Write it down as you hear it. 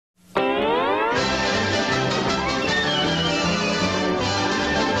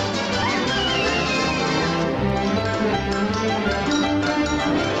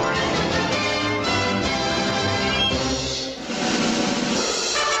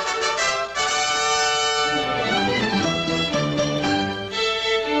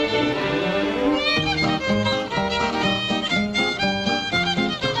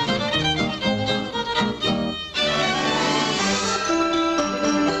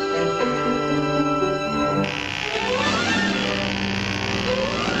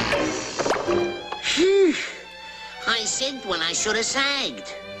when I should have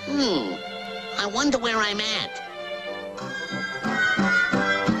sagged. I wonder where I'm at.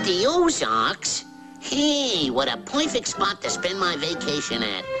 The Ozarks? Hey, what a perfect spot to spend my vacation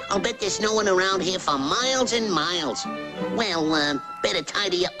at. I'll bet there's no one around here for miles and miles. Well, better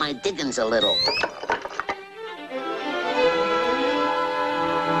tidy up my diggings a little.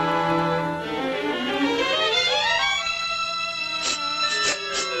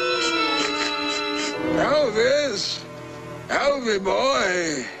 Elvis! Elvis,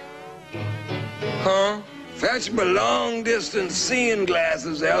 boy! Huh? Fetch my long-distance seeing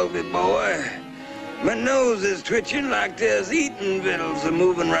glasses, Elvis, boy. My nose is twitching like there's eating victuals are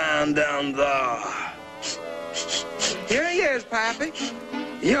moving around down there. Here he is, Pappy.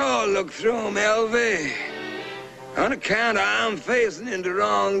 Y'all look through him, Elvis. On account of I'm facing in the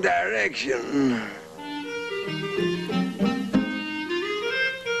wrong direction.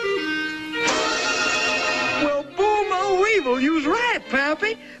 Weevil, you was right,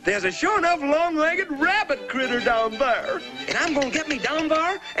 Pappy. There's a sure enough long-legged rabbit critter down there. And I'm gonna get me down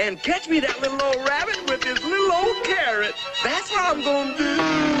there and catch me that little old rabbit with his little old carrot. That's what I'm gonna do.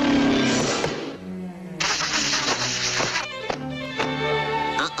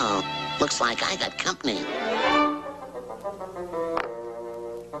 Uh-oh. Looks like I got company.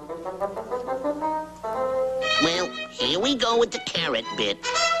 Well, here we go with the carrot bit.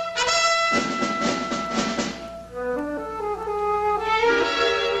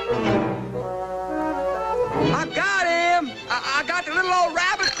 I got him! I got the little old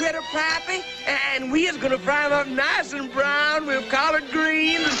rabbit critter, Pappy. And we is gonna fry him up nice and brown with collard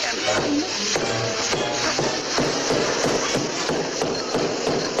greens.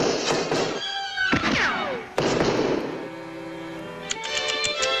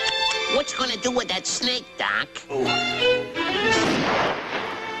 What's gonna do with that snake, Doc?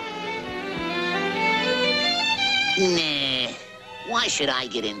 Nah. Why should I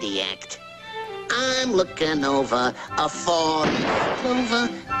get in the act? I'm looking over a fall clover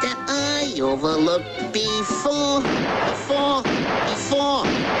that I overlooked before.